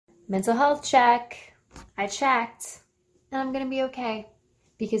mental health check. I checked, and I'm going to be okay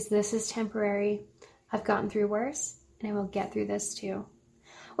because this is temporary. I've gotten through worse, and I will get through this too.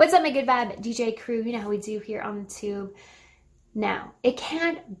 What's up, my good vibe DJ crew? You know how we do here on the tube. Now, it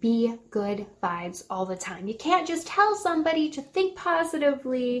can't be good vibes all the time. You can't just tell somebody to think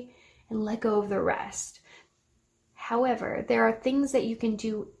positively and let go of the rest. However, there are things that you can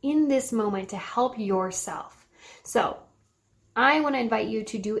do in this moment to help yourself. So, I want to invite you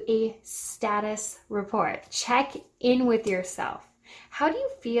to do a status report. Check in with yourself. How do you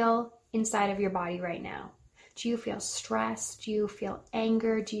feel inside of your body right now? Do you feel stress? Do you feel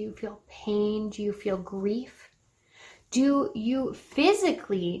anger? Do you feel pain? Do you feel grief? Do you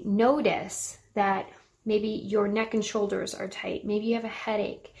physically notice that maybe your neck and shoulders are tight? Maybe you have a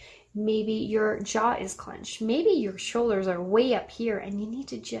headache. Maybe your jaw is clenched. Maybe your shoulders are way up here and you need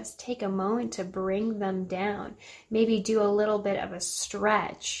to just take a moment to bring them down. Maybe do a little bit of a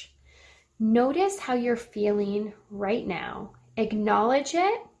stretch. Notice how you're feeling right now. Acknowledge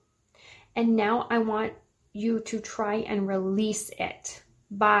it. And now I want you to try and release it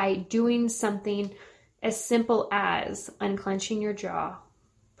by doing something as simple as unclenching your jaw,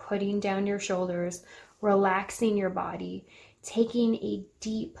 putting down your shoulders, relaxing your body, taking a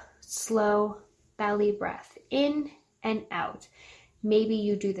deep, slow belly breath in and out. Maybe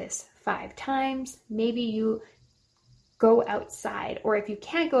you do this 5 times. Maybe you go outside, or if you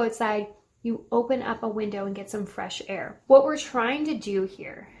can't go outside, you open up a window and get some fresh air. What we're trying to do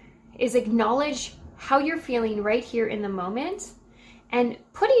here is acknowledge how you're feeling right here in the moment and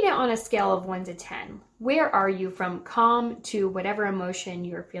putting it on a scale of 1 to 10. Where are you from calm to whatever emotion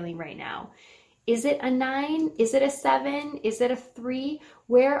you're feeling right now? Is it a 9? Is it a 7? Is it a 3?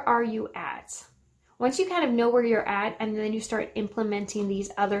 Where are you at? Once you kind of know where you're at, and then you start implementing these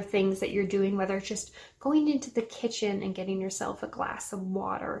other things that you're doing, whether it's just going into the kitchen and getting yourself a glass of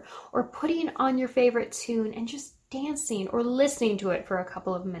water, or putting on your favorite tune and just dancing or listening to it for a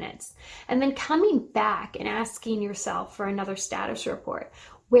couple of minutes, and then coming back and asking yourself for another status report.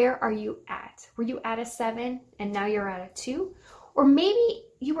 Where are you at? Were you at a 7 and now you're at a 2? Or maybe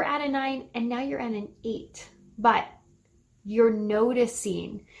you were at a 9 and now you're at an 8, but you're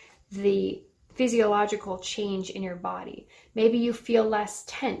noticing the physiological change in your body. Maybe you feel less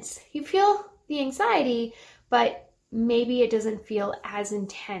tense. You feel the anxiety, but maybe it doesn't feel as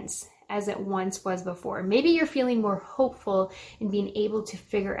intense as it once was before. Maybe you're feeling more hopeful in being able to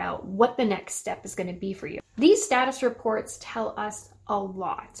figure out what the next step is going to be for you. These status reports tell us a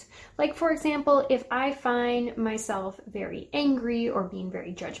lot. Like, for example, if I find myself very angry or being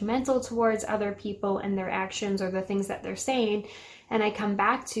very judgmental towards other people and their actions or the things that they're saying, and I come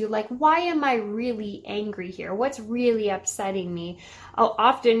back to, like, why am I really angry here? What's really upsetting me? I'll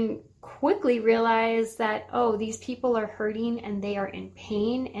often quickly realize that, oh, these people are hurting and they are in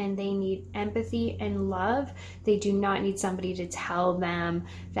pain and they need empathy and love. They do not need somebody to tell them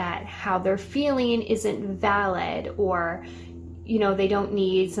that how they're feeling isn't valid, or they don't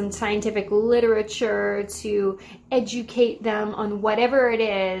need some scientific literature to educate them on whatever it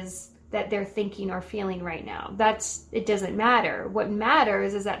is that they're thinking or feeling right now. It doesn't matter. What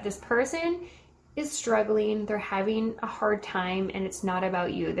matters is that this person is struggling, they're having a hard time, and it's not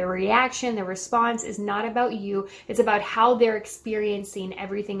about you. Their reaction, their response is not about you. It's about how they're experiencing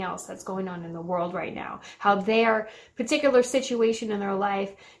everything else that's going on in the world right now, how their particular situation in their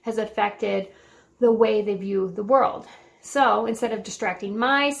life has affected the way they view the world. So instead of distracting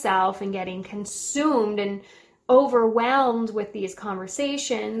myself and getting consumed and overwhelmed with these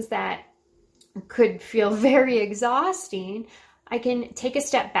conversations that could feel very exhausting, I can take a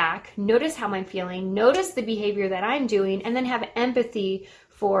step back, notice how I'm feeling, notice the behavior that I'm doing, and then have empathy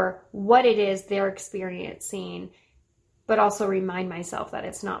for what it is they're experiencing, but also remind myself that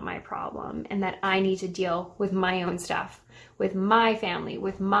it's not my problem and that I need to deal with my own stuff, with my family,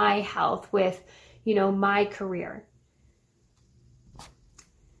 with my health, with, my career.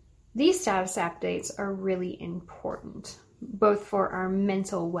 These status updates are really important, both for our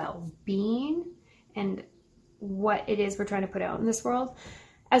mental well-being and what it is we're trying to put out in this world,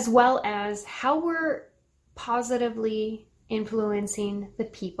 as well as how we're positively influencing the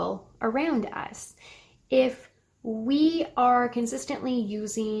people around us. If we are consistently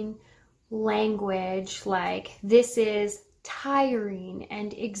using language like, this is tiring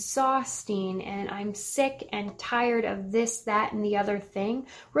and exhausting and I'm sick and tired of this, that, and the other thing,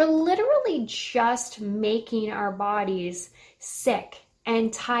 we're literally just making our bodies sick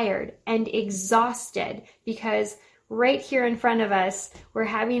and tired and exhausted, because right here in front of us, we're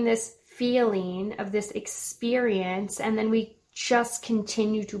having this feeling of this experience, and then we just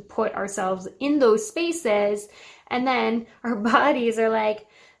continue to put ourselves in those spaces, and then our bodies are like,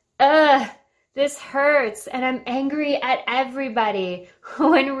 this hurts and I'm angry at everybody,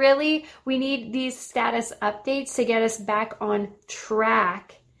 when really we need these status updates to get us back on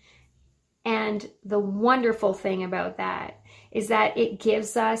track. And the wonderful thing about that is that it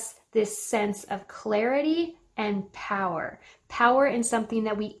gives us this sense of clarity and power. Power in something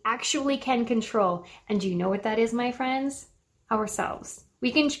that we actually can control. And do you know what that is, my friends? Ourselves.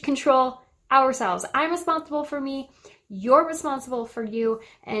 We can control ourselves. I'm responsible for me. You're responsible for you.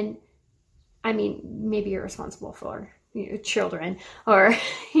 And I mean, maybe you're responsible for your children, or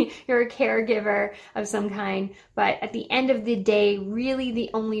you're a caregiver of some kind. But at the end of the day, really the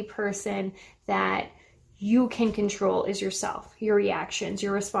only person that you can control is yourself, your reactions,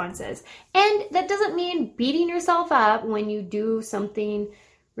 your responses. And that doesn't mean beating yourself up when you do something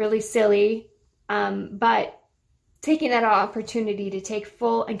really silly, but taking that opportunity to take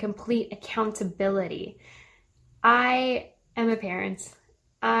full and complete accountability. I am a parent.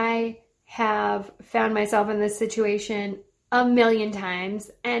 I have found myself in this situation a million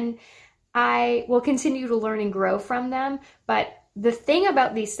times, and I will continue to learn and grow from them. But the thing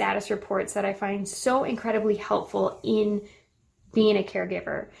about these status reports that I find so incredibly helpful in being a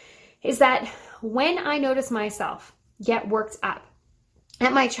caregiver is that when I notice myself get worked up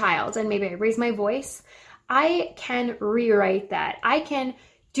at my child and maybe I raise my voice, I can rewrite that. I can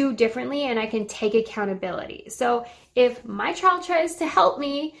do differently and I can take accountability. So if my child tries to help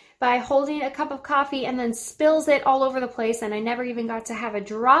me by holding a cup of coffee and then spills it all over the place and I never even got to have a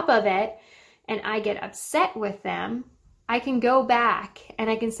drop of it, and I get upset with them, I can go back and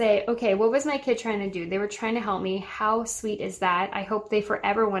I can say, okay, what was my kid trying to do? They were trying to help me. How sweet is that? I hope they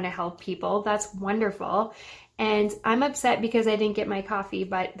forever want to help people. That's wonderful. And I'm upset because I didn't get my coffee,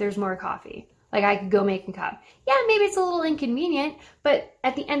 but there's more coffee. Like, I could go make a cup. Yeah, maybe it's a little inconvenient, but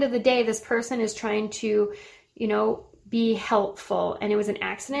at the end of the day, this person is trying to, be helpful, and it was an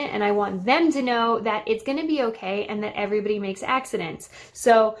accident, and I want them to know that it's going to be okay and that everybody makes accidents.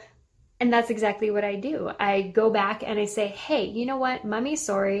 So, and that's exactly what I do. I go back and I say, hey, you know what? Mommy's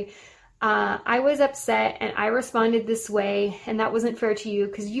sorry. I was upset and I responded this way, and that wasn't fair to you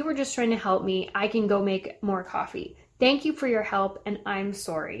because you were just trying to help me. I can go make more coffee. Thank you for your help, and I'm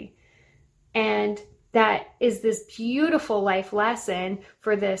sorry. And that is this beautiful life lesson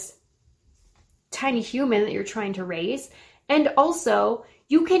for this tiny human that you're trying to raise. And also,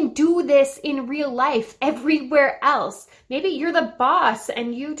 you can do this in real life everywhere else. Maybe you're the boss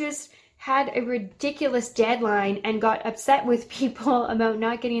and you just had a ridiculous deadline and got upset with people about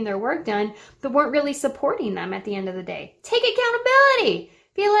not getting their work done, but weren't really supporting them at the end of the day. Take accountability.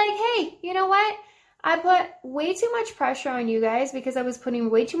 Be like, hey, you know what? I put way too much pressure on you guys because I was putting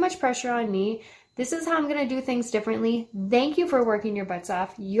way too much pressure on me. This is how I'm going to do things differently. Thank you for working your butts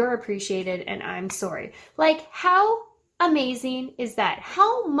off. You're appreciated, and I'm sorry. Like, how amazing is that?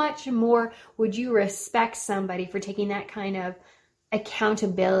 How much more would you respect somebody for taking that kind of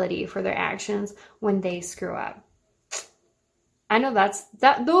accountability for their actions when they screw up? I know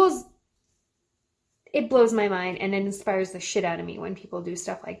it blows my mind, and it inspires the shit out of me when people do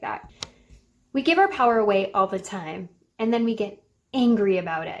stuff like that. We give our power away all the time, and then we get angry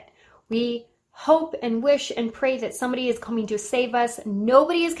about it. We hope and wish and pray that somebody is coming to save us.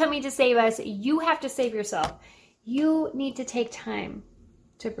 Nobody is coming to save us. You have to save yourself. You need to take time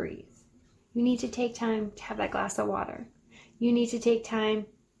to breathe. You need to take time to have that glass of water. You need to take time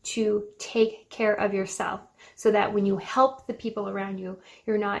to take care of yourself so that when you help the people around you,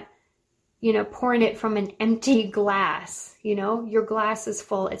 you're not, pouring it from an empty glass. Your glass is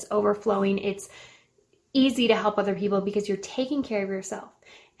full. It's overflowing. It's easy to help other people because you're taking care of yourself.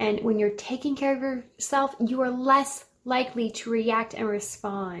 And when you're taking care of yourself, you are less likely to react and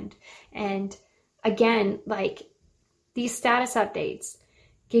respond. And again, like, these status updates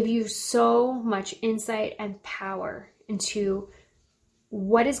give you so much insight and power into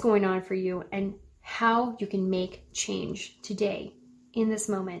what is going on for you and how you can make change today in this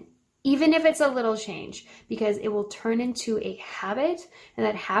moment. Even if it's a little change, because it will turn into a habit. And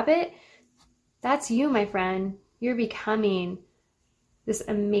that habit, that's you, my friend. You're becoming this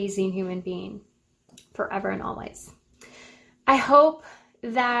amazing human being forever and always. I hope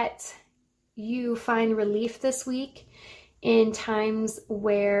that you find relief this week in times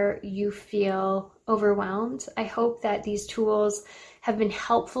where you feel overwhelmed. I hope that these tools have been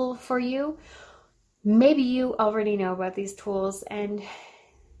helpful for you. Maybe you already know about these tools, and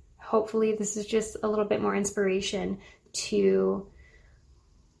hopefully this is just a little bit more inspiration to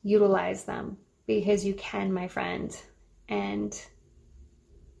utilize them, because you can, my friend. And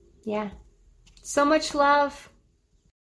yeah, so much love.